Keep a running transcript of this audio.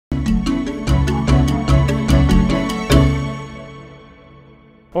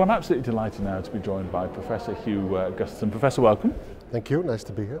Well, I'm absolutely delighted now to be joined by Professor Hugh Gusterson. Professor, welcome. Thank you. Nice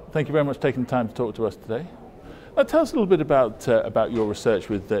to be here. Thank you very much for taking the time to talk to us today. Tell us a little bit about your research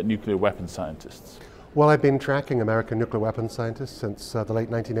with nuclear weapons scientists. Well, I've been tracking American nuclear weapons scientists since the late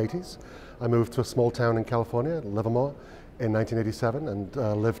 1980s. I moved to a small town in California, Livermore, in 1987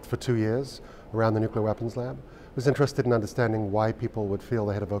 and lived for 2 years around the nuclear weapons lab. I was interested in understanding why people would feel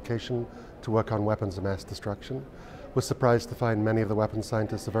they had a vocation to work on weapons of mass destruction. Was surprised to find many of the weapons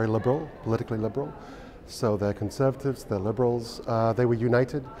scientists are very liberal, politically liberal. So they're conservatives, they're liberals. They were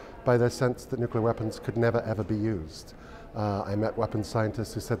united by their sense that nuclear weapons could never ever be used. I met weapons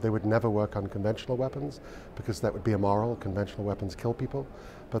scientists who said they would never work on conventional weapons because that would be immoral. Conventional weapons kill people.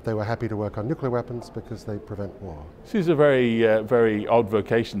 But they were happy to work on nuclear weapons because they prevent war. Seems a very odd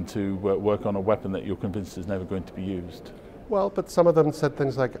vocation to work on a weapon that you're convinced is never going to be used. Well, but some of them said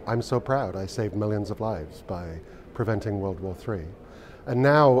things like, I'm so proud I saved millions of lives by preventing World War III. And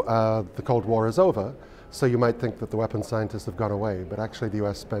now the Cold War is over, so you might think that the weapons scientists have gone away, but actually the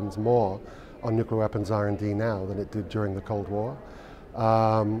US spends more on nuclear weapons R&D now than it did during the Cold War.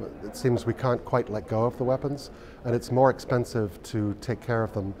 It seems we can't quite let go of the weapons, and it's more expensive to take care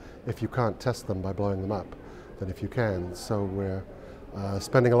of them if you can't test them by blowing them up than if you can. So we're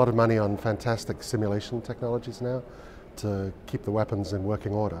spending a lot of money on fantastic simulation technologies now to keep the weapons in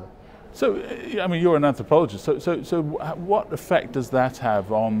working order. So, I mean, you're an anthropologist, so what effect does that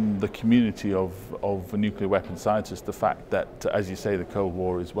have on the community of nuclear weapons scientists, the fact that, as you say, the Cold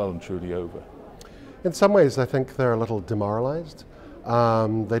War is well and truly over? In some ways, I think they're a little demoralized.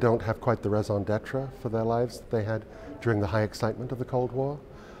 They don't have quite the raison d'etre for their lives that they had during the high excitement of the Cold War.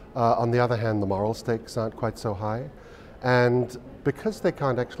 On the other hand, the moral stakes aren't quite so high. And because they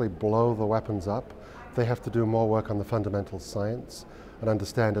can't actually blow the weapons up, they have to do more work on the fundamental science and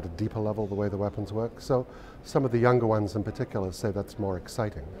understand at a deeper level the way the weapons work. So some of the younger ones in particular say that's more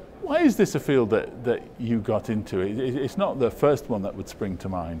exciting. Why is this a field that you got into? It's not the first one that would spring to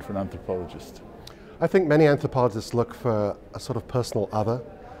mind for an anthropologist. I think many anthropologists look for a sort of personal other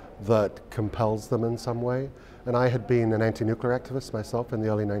that compels them in some way. And I had been an anti-nuclear activist myself in the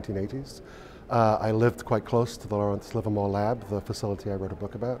early 1980s. I lived quite close to the Lawrence Livermore lab, the facility I wrote a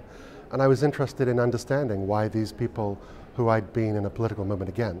book about. And I was interested in understanding why these people who I'd been in a political movement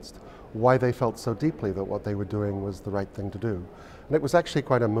against, why they felt so deeply that what they were doing was the right thing to do. And it was actually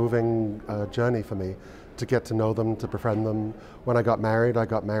quite a moving journey for me to get to know them, to befriend them. When I got married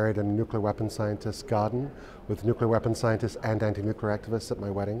in a nuclear weapons scientist's garden with nuclear weapons scientists and anti-nuclear activists at my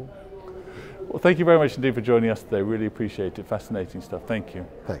wedding. Well, thank you very much indeed for joining us today. Really appreciate it. Fascinating stuff. Thank you.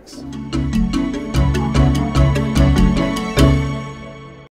 Thanks.